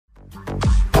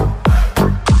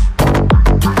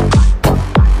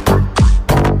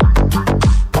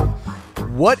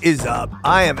What is up?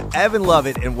 I am Evan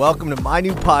Lovett, and welcome to my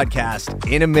new podcast,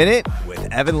 In a Minute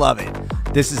with Evan Lovett.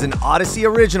 This is an Odyssey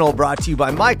original brought to you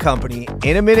by my company,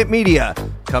 In a Minute Media,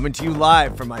 coming to you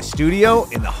live from my studio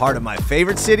in the heart of my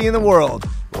favorite city in the world,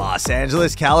 Los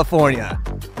Angeles, California.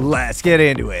 Let's get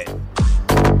into it.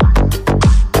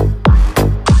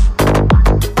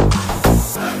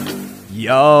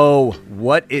 Yo,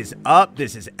 what is up?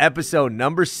 This is episode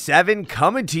number 7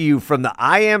 coming to you from the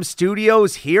I Am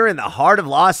Studios here in the heart of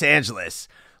Los Angeles.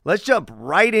 Let's jump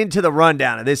right into the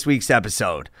rundown of this week's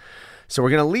episode. So we're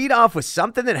going to lead off with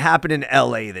something that happened in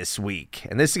LA this week.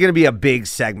 And this is going to be a big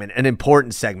segment, an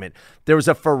important segment. There was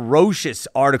a ferocious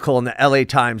article in the LA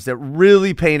Times that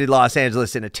really painted Los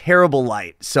Angeles in a terrible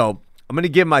light. So I'm going to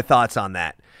give my thoughts on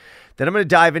that. Then I'm going to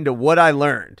dive into what I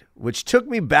learned, which took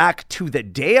me back to the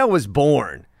day I was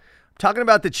born. I'm talking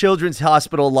about the Children's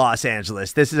Hospital Los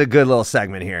Angeles. This is a good little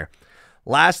segment here.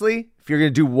 Lastly, if you're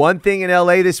going to do one thing in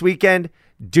LA this weekend,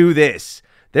 do this.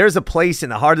 There's a place in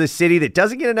the heart of the city that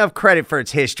doesn't get enough credit for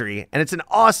its history, and it's an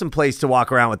awesome place to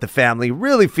walk around with the family,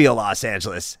 really feel Los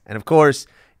Angeles, and of course,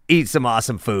 eat some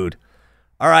awesome food.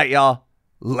 All right, y'all,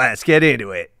 let's get into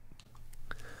it.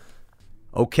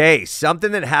 Okay,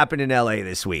 something that happened in LA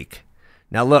this week.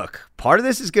 Now look, part of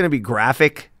this is going to be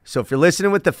graphic, so if you're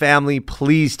listening with the family,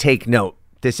 please take note.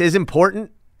 This is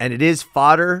important, and it is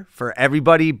fodder for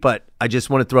everybody, but I just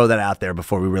want to throw that out there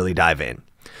before we really dive in.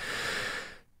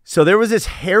 So there was this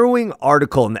harrowing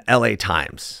article in the LA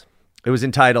Times. It was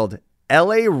entitled,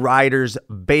 LA Riders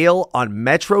Bail on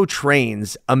Metro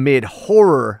Trains Amid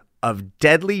Horror of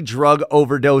Deadly Drug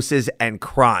Overdoses and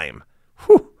Crime.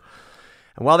 Whew.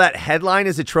 And while that headline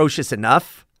is atrocious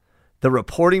enough, the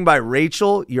reporting by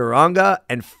Rachel Uranga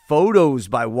and photos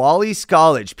by Wally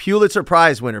Scollage, Pulitzer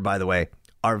Prize winner, by the way,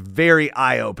 are very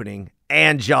eye-opening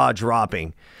and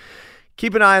jaw-dropping.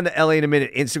 Keep an eye on the LA in a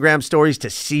Minute Instagram stories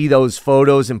to see those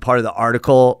photos and part of the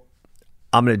article.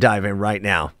 I'm going to dive in right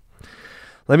now.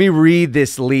 Let me read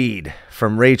this lead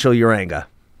from Rachel Uranga.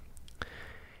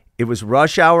 It was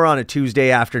rush hour on a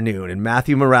Tuesday afternoon, and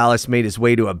Matthew Morales made his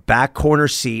way to a back corner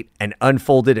seat and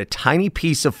unfolded a tiny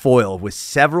piece of foil with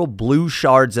several blue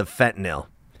shards of fentanyl.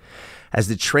 As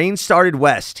the train started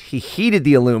west, he heated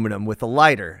the aluminum with a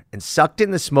lighter and sucked in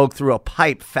the smoke through a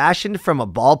pipe fashioned from a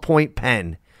ballpoint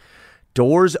pen.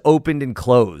 Doors opened and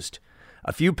closed.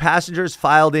 A few passengers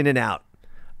filed in and out.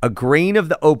 A grain of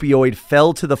the opioid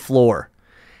fell to the floor.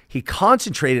 He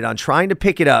concentrated on trying to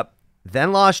pick it up,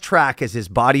 then lost track as his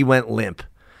body went limp.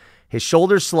 His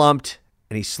shoulders slumped,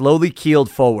 and he slowly keeled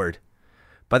forward.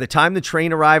 By the time the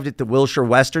train arrived at the Wilshire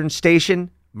Western station,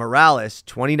 Morales,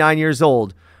 29 years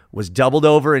old, was doubled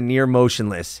over and near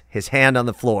motionless, his hand on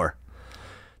the floor.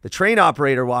 The train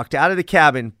operator walked out of the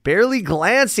cabin, barely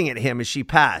glancing at him as she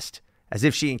passed, as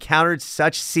if she encountered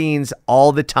such scenes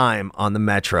all the time on the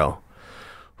metro.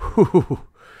 Whew.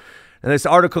 And this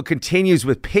article continues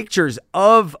with pictures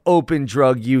of open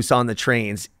drug use on the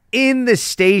trains in the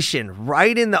station,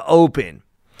 right in the open.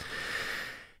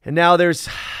 And now there's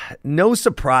no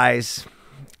surprise.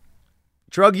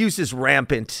 Drug use is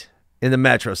rampant in the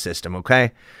metro system,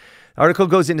 okay? The article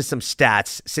goes into some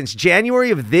stats. Since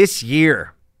January of this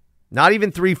year, not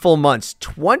even 3 full months,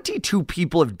 22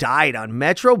 people have died on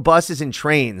metro buses and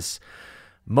trains,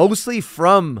 mostly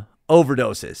from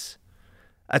overdoses.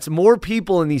 That's more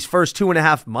people in these first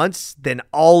 2.5 months than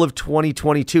all of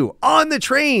 2022 on the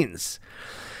trains.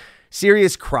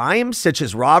 Serious crimes such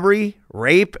as robbery,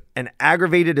 rape, and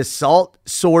aggravated assault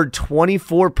soared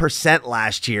 24%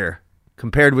 last year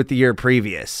compared with the year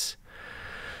previous.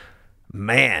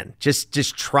 Man, just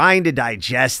trying to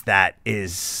digest that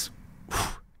is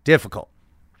difficult.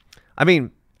 I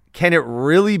mean, can it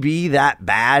really be that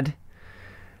bad?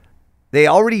 They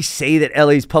already say that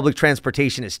LA's public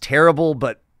transportation is terrible,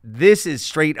 but this is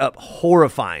straight up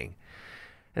horrifying.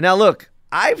 And now look,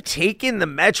 I've taken the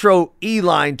Metro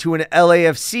E-line to an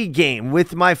LAFC game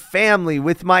with my family,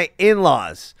 with my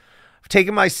in-laws. I've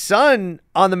taken my son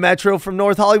on the Metro from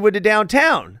North Hollywood to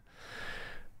downtown.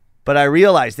 But I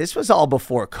realized this was all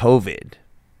before COVID.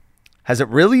 Has it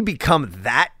really become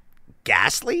that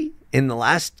ghastly in the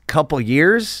last couple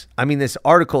years? I mean, this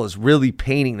article is really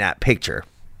painting that picture.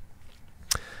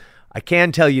 I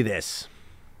can tell you this.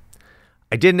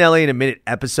 I did an LA in a Minute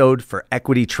episode for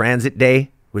Equity Transit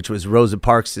Day, which was Rosa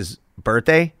Parks'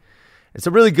 birthday. It's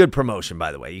a really good promotion,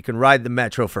 by the way. You can ride the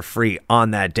Metro for free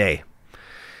on that day.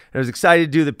 I was excited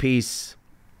to do the piece.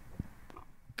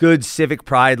 Good civic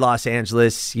pride, Los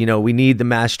Angeles. You know, we need the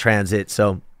mass transit.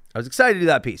 So I was excited to do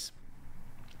that piece.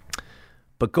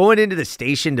 But going into the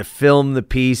station to film the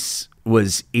piece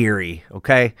was eerie,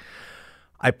 okay?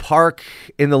 I park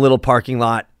in the little parking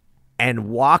lot, And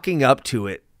walking up to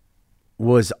it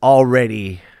was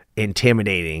already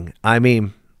intimidating. I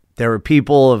mean, there were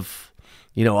people of,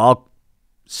 all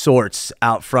sorts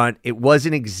out front. It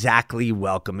wasn't exactly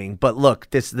welcoming, but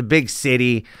look, this is the big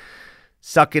city.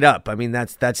 Suck it up. I mean,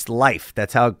 that's life.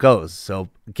 That's how it goes. So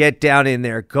get down in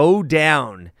there, go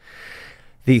down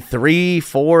the 3,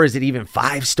 4, is it even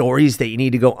 5 stories that you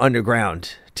need to go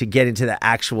underground to get into the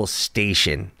actual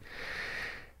station.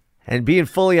 And being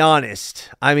fully honest,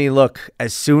 I mean, look,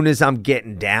 as soon as I'm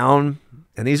getting down,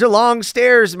 and these are long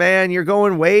stairs, man, you're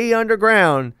going way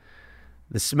underground,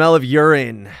 the smell of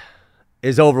urine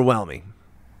is overwhelming.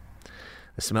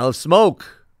 The smell of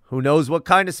smoke, who knows what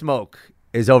kind of smoke,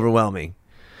 is overwhelming.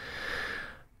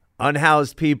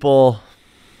 Unhoused people,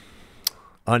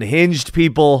 unhinged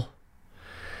people.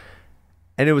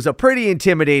 And it was a pretty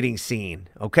intimidating scene,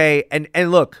 okay? And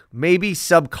look, maybe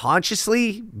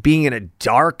subconsciously being in a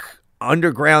dark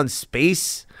underground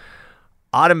space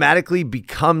automatically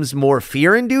becomes more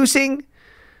fear-inducing.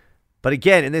 But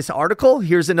again, in this article,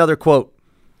 here's another quote.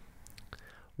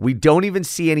 We don't even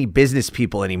see any business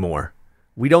people anymore.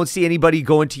 We don't see anybody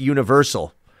going to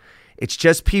Universal. It's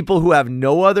just people who have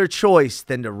no other choice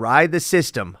than to ride the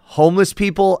system, homeless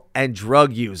people and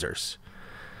drug users.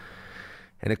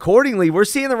 And accordingly, we're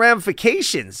seeing the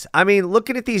ramifications. I mean,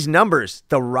 looking at these numbers,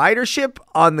 the ridership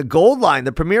on the gold line,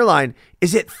 the premier line,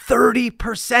 is at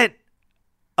 30%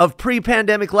 of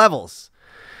pre-pandemic levels.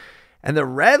 And the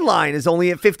red line is only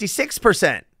at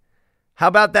 56%. How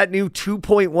about that new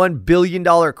 $2.1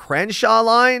 billion Crenshaw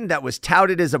line that was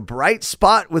touted as a bright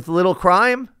spot with little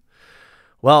crime?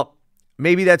 Well,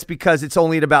 maybe that's because it's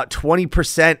only at about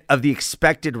 20% of the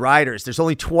expected riders. There's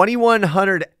only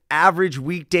 2,100 average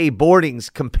weekday boardings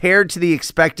compared to the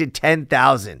expected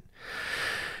 10,000.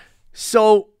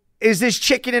 So is this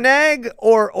chicken and egg,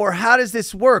 or how does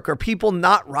this work? Are people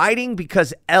not riding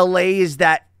because LA is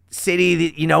that city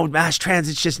that, mass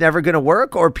transit's just never going to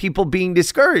work, or people being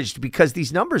discouraged because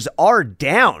these numbers are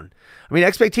down? I mean,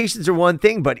 expectations are one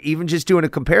thing, but even just doing a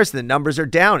comparison, the numbers are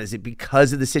down. Is it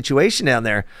because of the situation down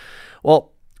there?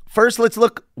 Well, first, let's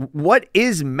look, what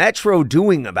is Metro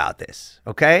doing about this?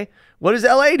 Okay. What is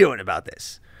LA doing about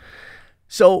this?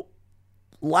 So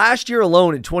last year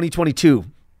alone in 2022,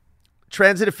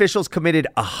 transit officials committed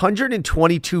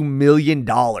 $122 million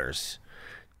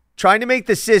trying to make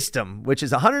the system, which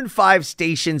is 105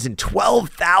 stations and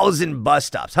 12,000 bus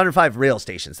stops, 105 rail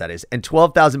stations, that is, and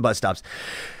 12,000 bus stops.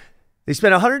 They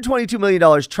spent $122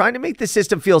 million trying to make the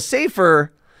system feel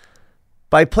safer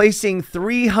by placing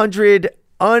 300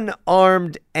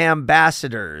 unarmed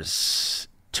ambassadors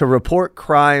to report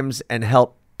crimes and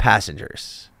help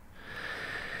passengers.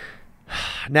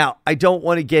 Now, I don't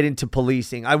want to get into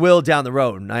policing. I will down the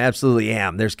road, and I absolutely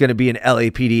am. There's going to be an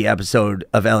LAPD episode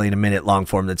of LA in a Minute long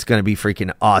form that's going to be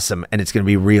freaking awesome, and it's going to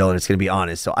be real, and it's going to be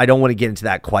honest. So I don't want to get into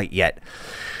that quite yet.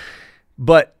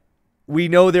 But we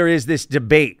know there is this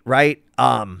debate, right?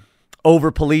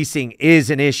 Over policing is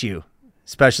an issue,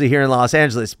 especially here in Los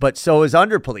Angeles, but so is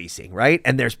under policing, right?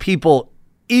 And there's people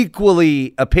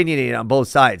equally opinionated on both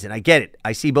sides, and I get it.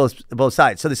 I see both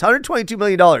sides. So this $122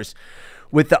 million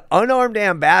with the unarmed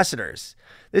ambassadors,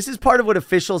 this is part of what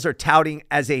officials are touting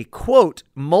as a, quote,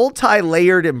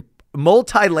 multi-layered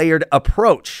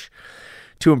approach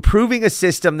to improving a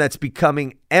system that's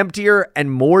becoming emptier and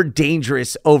more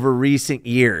dangerous over recent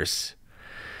years.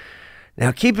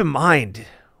 Now, keep in mind,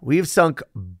 we've sunk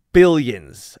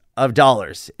billions of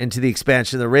dollars into the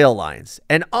expansion of the rail lines.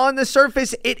 And on the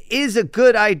surface, it is a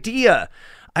good idea.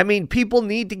 I mean, people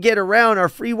need to get around. Our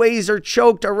freeways are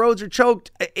choked. Our roads are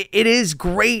choked. It is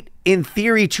great in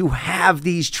theory to have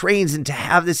these trains and to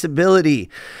have this ability,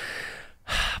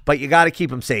 but you got to keep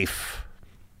them safe.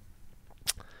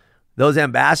 Those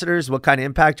ambassadors, what kind of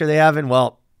impact are they having?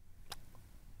 Well,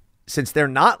 since they're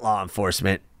not law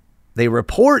enforcement, they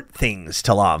report things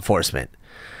to law enforcement.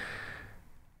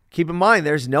 Keep in mind,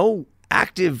 there's no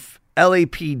active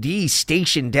LAPD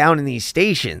station down in these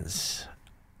stations.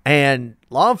 And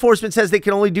law enforcement says they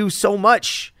can only do so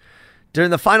much. During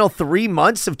the final 3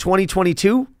 months of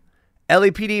 2022,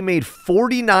 LAPD made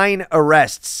 49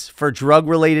 arrests for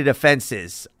drug-related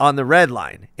offenses on the red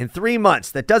line in 3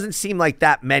 months. That doesn't seem like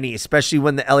that many, especially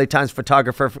when the LA Times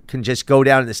photographer can just go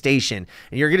down to the station.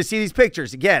 And you're going to see these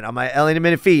pictures again on my LA in a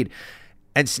Minute feed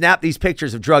and snap these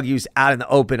pictures of drug use out in the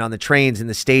open on the trains and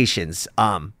the stations.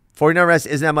 49 arrests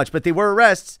isn't that much, but they were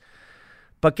arrests.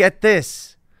 But get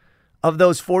this. Of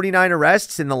those 49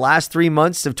 arrests in the last 3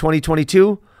 months of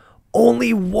 2022,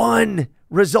 only one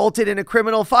resulted in a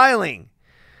criminal filing.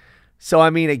 So,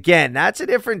 I mean, again, that's a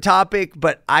different topic,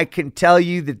 but I can tell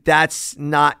you that that's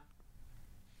not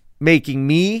making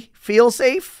me feel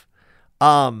safe.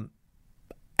 And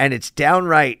it's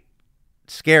downright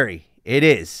scary. It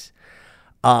is.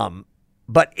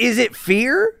 But is it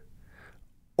fear?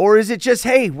 Or is it just,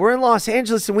 hey, we're in Los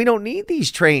Angeles and we don't need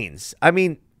these trains? I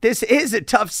mean, this is a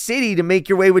tough city to make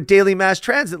your way with daily mass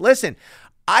transit. Listen,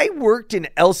 I worked in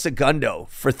El Segundo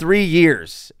for 3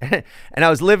 years and I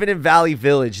was living in Valley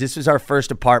Village. This was our first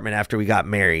apartment after we got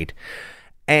married.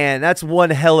 And that's one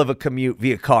hell of a commute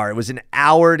via car. It was an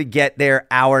hour to get there,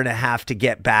 hour and a half to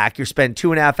get back. You're spending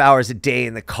 2.5 hours a day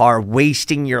in the car,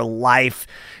 wasting your life.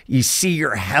 You see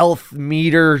your health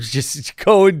meter just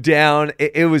going down.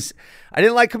 I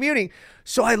didn't like commuting.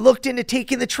 So I looked into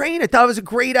taking the train. I thought it was a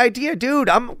great idea. Dude,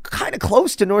 I'm kind of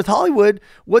close to North Hollywood.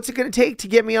 What's it going to take to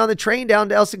get me on the train down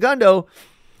to El Segundo?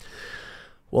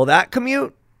 Well, that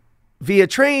commute via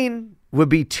train would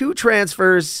be 2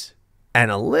 transfers and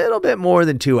a little bit more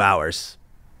than 2 hours.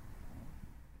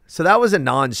 So that was a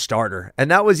non-starter.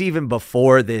 And that was even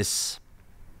before this,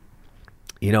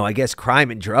 I guess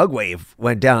crime and drug wave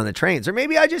went down on the trains. Or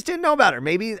maybe I just didn't know about it.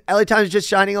 Maybe LA Times is just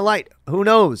shining a light. Who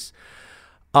knows?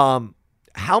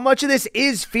 How much of this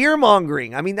is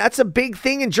fear-mongering? I mean, that's a big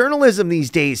thing in journalism these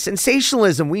days.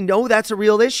 Sensationalism. We know that's a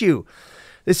real issue.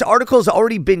 This article has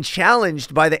already been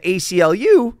challenged by the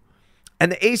ACLU,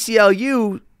 and the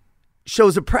ACLU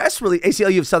shows a press release,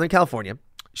 ACLU of Southern California,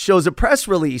 shows a press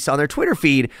release on their Twitter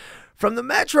feed from the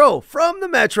Metro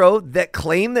that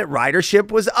claimed that ridership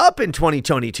was up in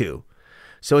 2022.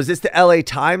 So is this the LA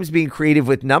Times being creative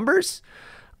with numbers?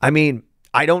 I mean,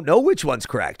 I don't know which one's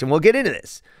correct, and we'll get into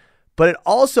this. But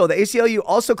the ACLU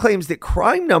also claims that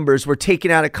crime numbers were taken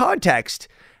out of context,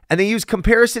 and they use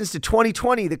comparisons to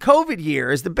 2020, the COVID year,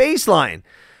 as the baseline.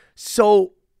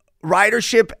 So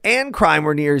ridership and crime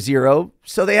were near zero,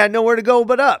 so they had nowhere to go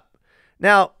but up.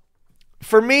 Now,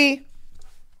 for me,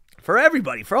 for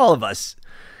everybody, for all of us,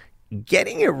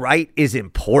 getting it right is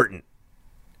important.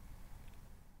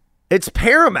 It's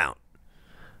paramount.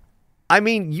 I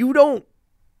mean, you don't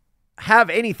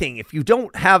have anything if you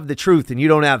don't have the truth and you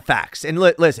don't have facts. And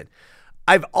listen,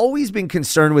 I've always been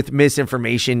concerned with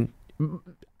misinformation.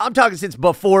 I'm talking since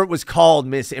before it was called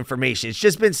misinformation. It's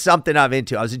just been something I'm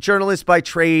into. I was a journalist by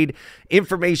trade,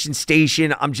 information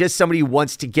station. I'm just somebody who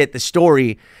wants to get the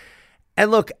story. And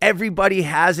look, everybody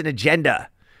has an agenda.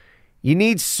 You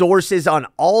need sources on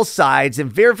all sides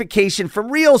and verification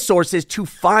from real sources to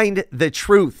find the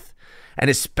truth. And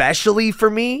especially for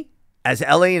me, as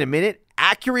LA in a minute,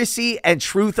 accuracy and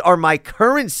truth are my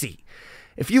currency.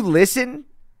 If you listen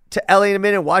to LA in a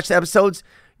minute and watch the episodes,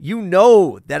 you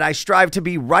know that I strive to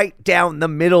be right down the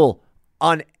middle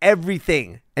on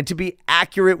everything and to be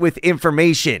accurate with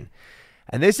information.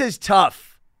 And this is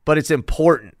tough, but it's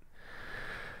important.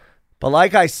 But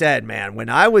like I said, man, when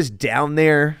I was down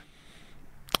there,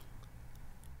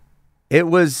 it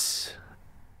was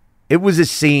a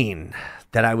scene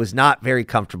that I was not very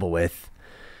comfortable with.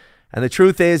 And the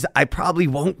truth is, I probably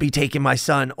won't be taking my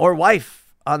son or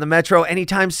wife on the Metro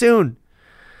anytime soon.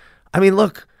 I mean,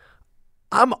 look,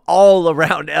 I'm all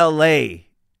around LA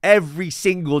every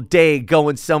single day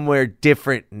going somewhere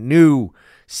different, new.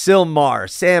 Sylmar,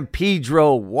 San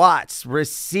Pedro, Watts,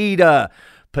 Reseda,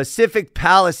 Pacific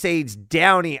Palisades,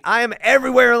 Downey. I am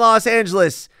everywhere in Los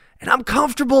Angeles, and I'm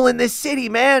comfortable in this city,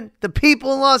 man. The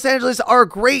people in Los Angeles are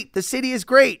great. The city is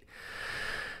great.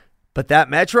 But that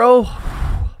Metro,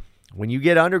 when you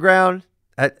get underground,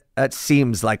 that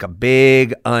seems like a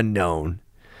big unknown.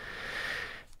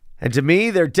 And to me,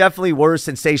 there definitely were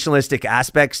sensationalistic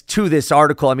aspects to this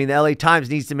article. I mean, the LA Times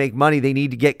needs to make money. They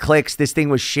need to get clicks. This thing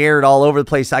was shared all over the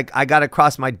place. I got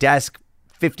across my desk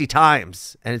 50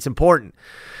 times, and it's important.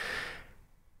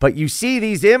 But you see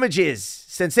these images,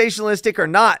 sensationalistic or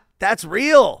not, that's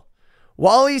real.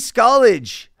 Wally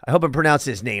Scollage, I hope I'm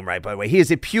pronouncing his name right, by the way. He is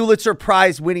a Pulitzer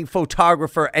Prize winning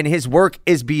photographer, and his work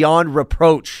is beyond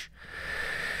reproach.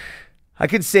 I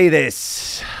can say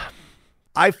this.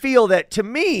 I feel that, to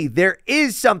me, there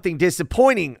is something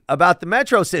disappointing about the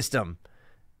Metro system,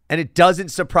 and it doesn't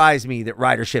surprise me that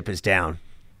ridership is down.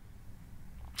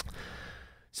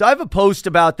 So I have a post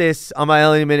about this on my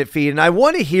LA in a Minute feed, and I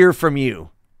want to hear from you.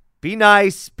 Be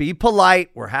nice, be polite.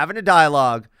 We're having a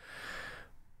dialogue.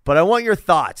 But I want your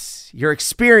thoughts, your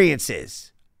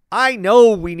experiences. I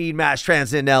know we need mass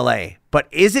transit in LA, but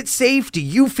is it safe? Do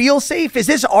you feel safe? Is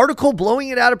this article blowing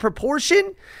it out of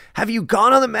proportion? Have you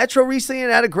gone on the Metro recently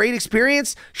and had a great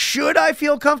experience? Should I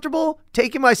feel comfortable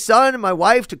taking my son and my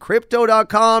wife to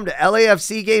crypto.com to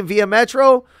LAFC game via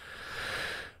Metro?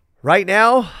 Right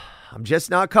now, I'm just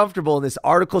not comfortable, and this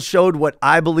article showed what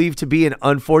I believe to be an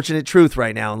unfortunate truth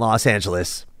right now in Los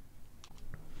Angeles.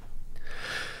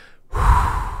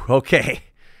 Okay,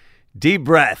 deep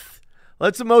breath.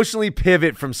 Let's emotionally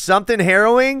pivot from something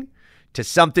harrowing to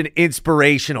something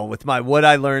inspirational with my What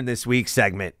I Learned This Week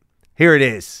segment. Here it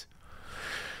is.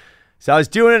 So I was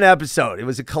doing an episode. It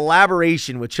was a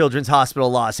collaboration with Children's Hospital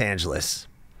Los Angeles.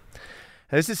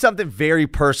 And this is something very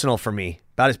personal for me,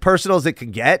 about as personal as it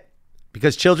could get,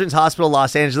 because Children's Hospital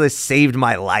Los Angeles saved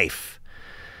my life.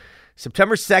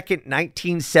 September 2nd,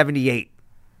 1978.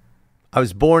 I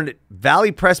was born at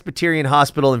Valley Presbyterian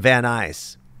Hospital in Van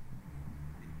Nuys.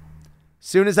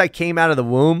 Soon as I came out of the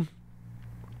womb,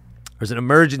 there was an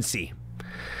emergency.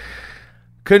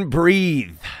 Couldn't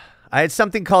breathe. I had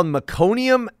something called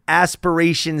meconium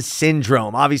aspiration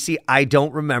syndrome. Obviously, I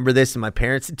don't remember this, and my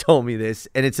parents had told me this,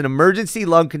 and it's an emergency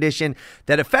lung condition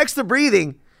that affects the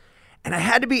breathing, and I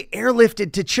had to be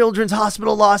airlifted to Children's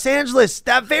Hospital Los Angeles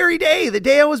that very day, the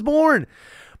day I was born.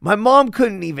 My mom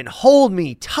couldn't even hold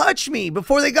me, touch me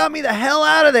before they got me the hell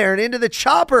out of there and into the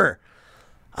chopper.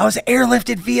 I was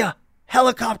airlifted via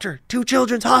helicopter to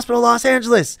Children's Hospital Los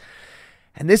Angeles.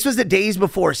 And this was the days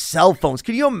before cell phones.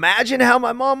 Can you imagine how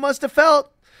my mom must have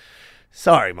felt?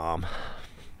 Sorry, Mom.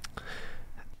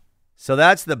 So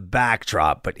that's the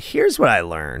backdrop. But here's what I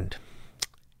learned,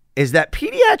 is that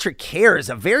pediatric care is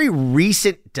a very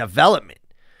recent development.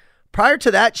 Prior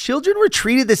to that, children were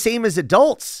treated the same as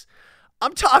adults.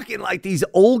 I'm talking like these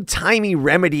old-timey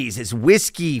remedies as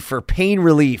whiskey for pain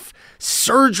relief,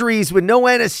 surgeries with no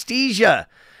anesthesia,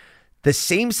 the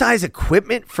same size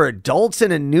equipment for adults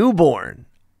and a newborn.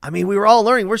 I mean, we were all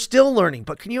learning. We're still learning.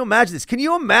 But can you imagine this? Can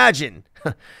you imagine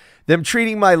them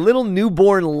treating my little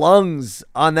newborn lungs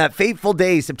on that fateful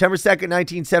day, September 2nd,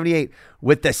 1978,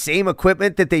 with the same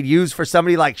equipment that they'd use for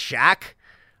somebody like Shaq?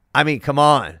 I mean, come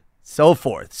on. So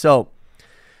forth. So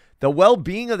the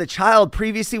well-being of the child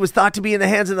previously was thought to be in the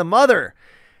hands of the mother.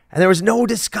 And there was no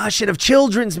discussion of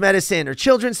children's medicine or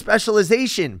children's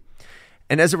specialization.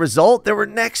 And as a result, there were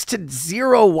next to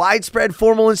zero widespread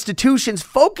formal institutions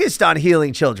focused on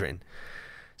healing children.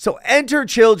 So enter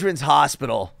Children's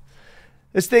Hospital.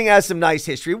 This thing has some nice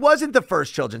history. It wasn't the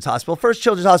first Children's Hospital. First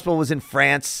Children's Hospital was in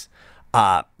France.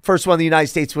 First one in the United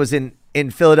States was in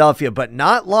Philadelphia. But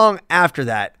not long after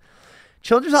that,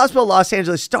 Children's Hospital Los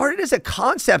Angeles started as a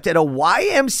concept at a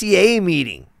YMCA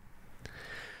meeting.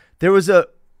 There was a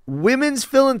women's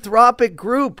philanthropic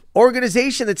group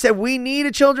organization that said, we need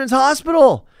a children's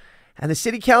hospital. And the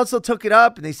city council took it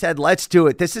up and they said, let's do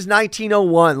it. This is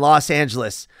 1901, Los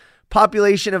Angeles.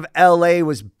 Population of LA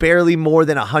was barely more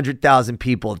than 100,000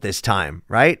 people at this time,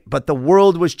 right? But the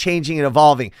world was changing and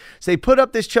evolving. So they put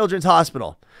up this children's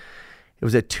hospital. It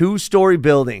was a 2-story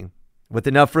building with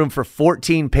enough room for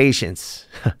 14 patients.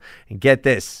 And get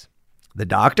this, the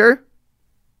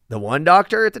one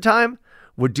doctor at the time,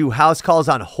 would do house calls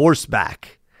on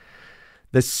horseback.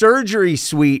 The surgery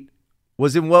suite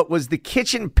was in what was the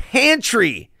kitchen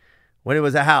pantry when it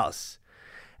was a house.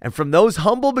 And from those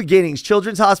humble beginnings,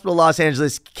 Children's Hospital Los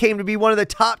Angeles came to be one of the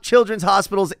top children's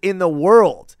hospitals in the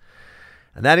world.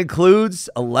 And that includes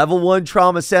a level 1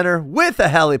 trauma center with a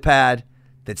helipad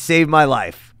that saved my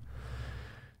life.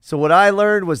 So what I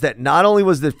learned was that not only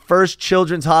was the first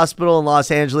children's hospital in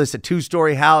Los Angeles a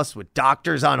 2-story house with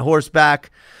doctors on horseback,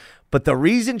 but the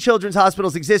reason children's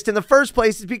hospitals exist in the first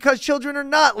place is because children are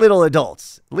not little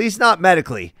adults, at least not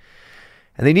medically.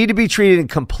 And they need to be treated in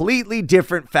completely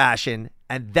different fashion.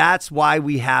 And that's why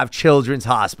we have children's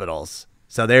hospitals.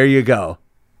 So there you go.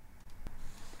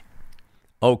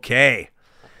 Okay.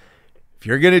 If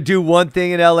you're going to do one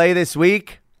thing in LA this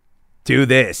week, do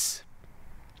this.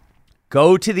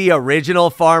 Go to the original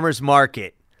farmers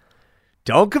market.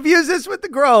 Don't confuse this with the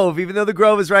Grove, even though the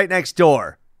Grove is right next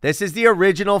door. This is the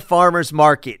original farmers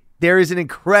market. There is an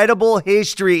incredible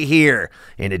history here,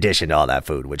 in addition to all that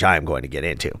food, which I am going to get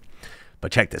into.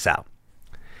 But check this out.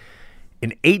 In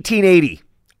 1880,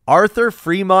 Arthur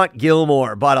Fremont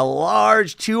Gilmore bought a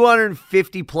large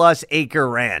 250-plus acre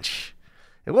ranch.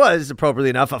 It was, appropriately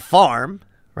enough, a farm,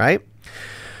 right?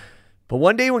 But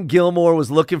one day when Gilmore was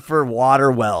looking for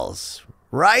water wells,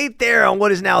 right there on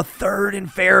what is now 3rd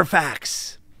and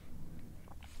Fairfax,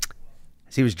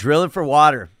 as he was drilling for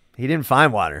water, he didn't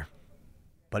find water,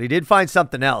 but he did find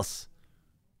something else.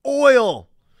 Oil.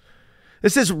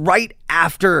 This is right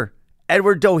after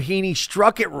Edward Doheny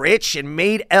struck it rich and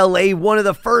made LA one of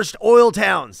the first oil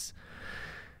towns.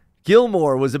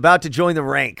 Gilmore was about to join the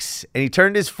ranks, and he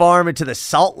turned his farm into the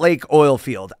Salt Lake oil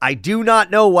field. I do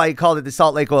not know why he called it the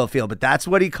Salt Lake oil field, but that's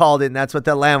what he called it, and that's what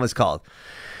that land was called.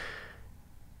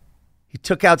 He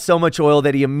took out so much oil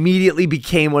that he immediately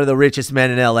became one of the richest men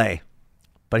in LA.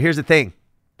 But here's the thing.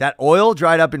 That oil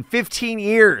dried up in 15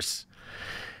 years.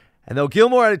 And though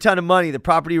Gilmore had a ton of money, the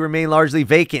property remained largely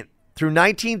vacant. Through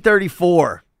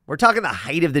 1934, We're talking the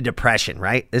height of the Depression,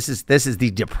 right? This is the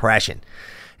Depression.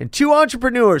 And two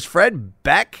entrepreneurs, Fred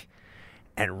Beck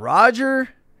and Roger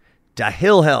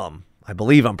DeHilhelm, I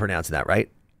believe I'm pronouncing that right,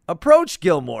 approached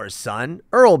Gilmore's son,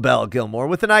 Earl Bell Gilmore,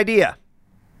 with an idea.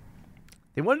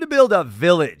 They wanted to build a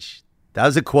village. That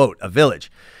was a quote, a village,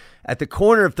 at the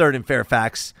corner of 3rd and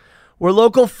Fairfax, where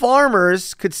local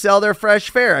farmers could sell their fresh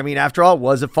fare. I mean, after all, it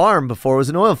was a farm before it was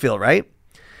an oil field, right?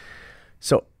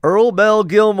 So Earl Bell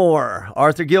Gilmore,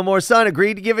 Arthur Gilmore's son,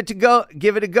 agreed to give it a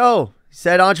go. He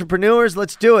said, entrepreneurs,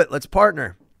 let's do it. Let's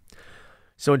partner.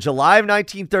 So in July of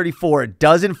 1934, a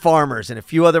dozen farmers and a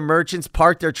few other merchants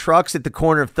parked their trucks at the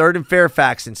corner of 3rd and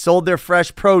Fairfax and sold their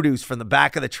fresh produce from the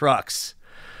back of the trucks.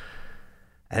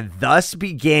 And thus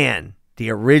began the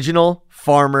original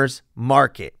farmers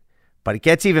market. But it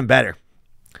gets even better.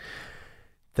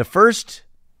 The first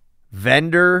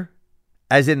vendor,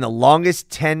 as in the longest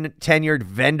tenured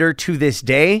vendor to this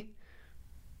day,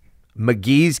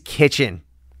 McGee's Kitchen.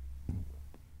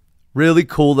 Really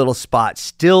cool little spot.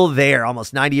 Still there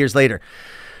almost 90 years later.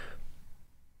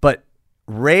 But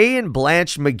Ray and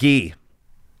Blanche McGee,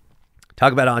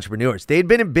 talk about entrepreneurs. They'd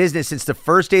been in business since the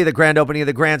first day of the grand opening of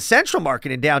the Grand Central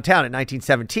Market in downtown in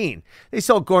 1917. They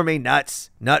sold gourmet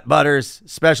nuts, nut butters,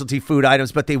 specialty food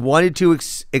items, but they wanted to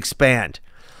expand.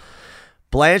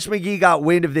 Blanche McGee got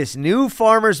wind of this new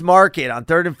farmers market on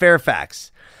 3rd and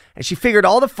Fairfax, and she figured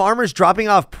all the farmers dropping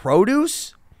off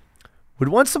produce would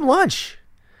want some lunch.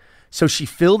 So she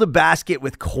filled a basket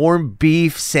with corned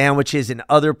beef sandwiches and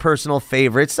other personal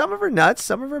favorites, some of her nuts,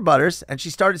 some of her butters, and she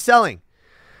started selling.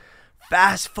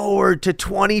 Fast forward to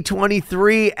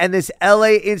 2023, and this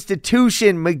LA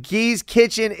institution, McGee's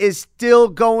Kitchen, is still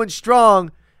going strong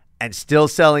and still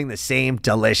selling the same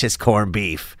delicious corned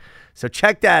beef. So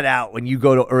check that out when you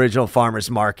go to Original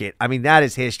Farmers Market. I mean, that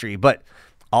is history. But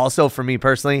also for me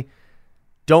personally,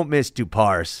 don't miss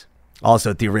Dupar's.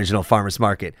 Also at the Original Farmers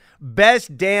Market.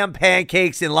 Best damn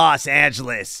pancakes in Los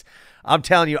Angeles. I'm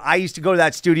telling you, I used to go to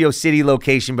that Studio City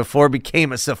location before it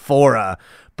became a Sephora.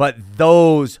 But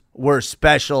those were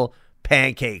special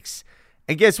pancakes.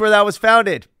 And guess where that was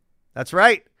founded? That's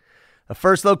right. The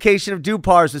first location of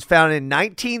Dupar's was founded in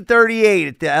 1938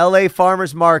 at the LA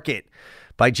Farmers Market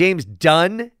by James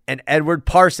Dunn and Edward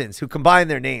Parsons, who combined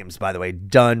their names, by the way,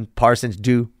 Dunn, Parsons,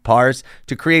 Dupar's,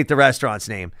 to create the restaurant's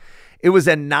name. It was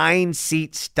a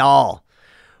 9-seat stall,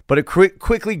 but it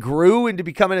quickly grew into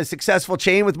becoming a successful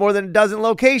chain with more than a dozen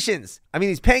locations. I mean,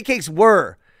 these pancakes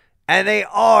were, and they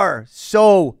are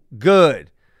so good.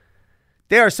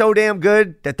 They are so damn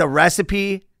good that the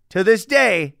recipe to this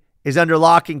day is under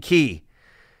lock and key.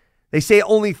 They say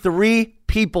only 3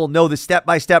 people know the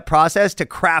step-by-step process to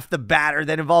craft the batter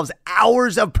that involves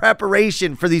hours of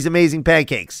preparation for these amazing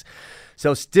pancakes.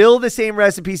 So still the same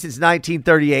recipe since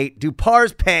 1938.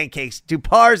 Dupar's pancakes,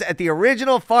 Dupar's at the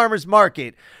Original Farmers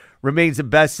Market, remains a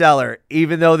bestseller,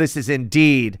 even though this is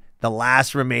indeed the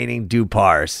last remaining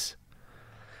Dupar's.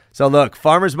 So look,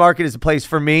 Farmers Market is a place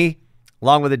for me,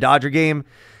 along with the Dodger game,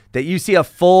 that you see a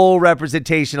full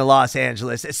representation of Los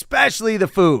Angeles, especially the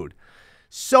food.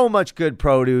 So much good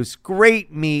produce,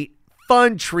 great meat,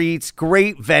 fun treats,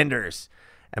 great vendors.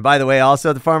 And by the way, also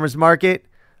at the Farmers Market,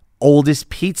 oldest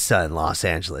pizza in Los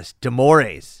Angeles,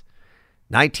 D'Amore's,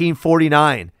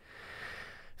 1949.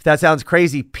 If that sounds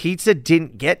crazy, pizza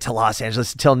didn't get to Los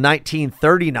Angeles until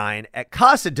 1939 at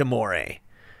Casa d'Amore.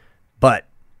 But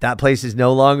that place is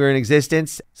no longer in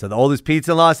existence, so the oldest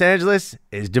pizza in Los Angeles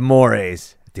is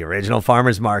D'Amore's at the Original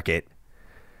Farmers Market.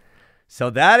 So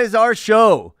that is our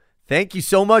show. Thank you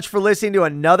so much for listening to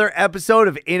another episode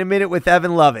of In a Minute with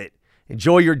Evan Lovett.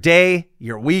 Enjoy your day,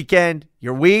 your weekend,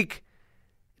 your week.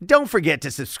 Don't forget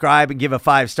to subscribe and give a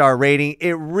 5-star rating.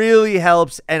 It really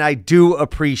helps, and I do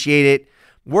appreciate it.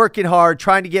 Working hard,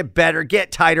 trying to get better, get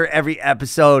tighter every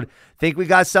episode. Think we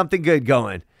got something good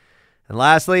going. And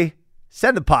lastly,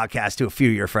 send the podcast to a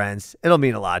few of your friends. It'll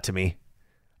mean a lot to me.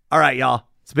 All right, y'all.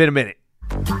 It's been a minute.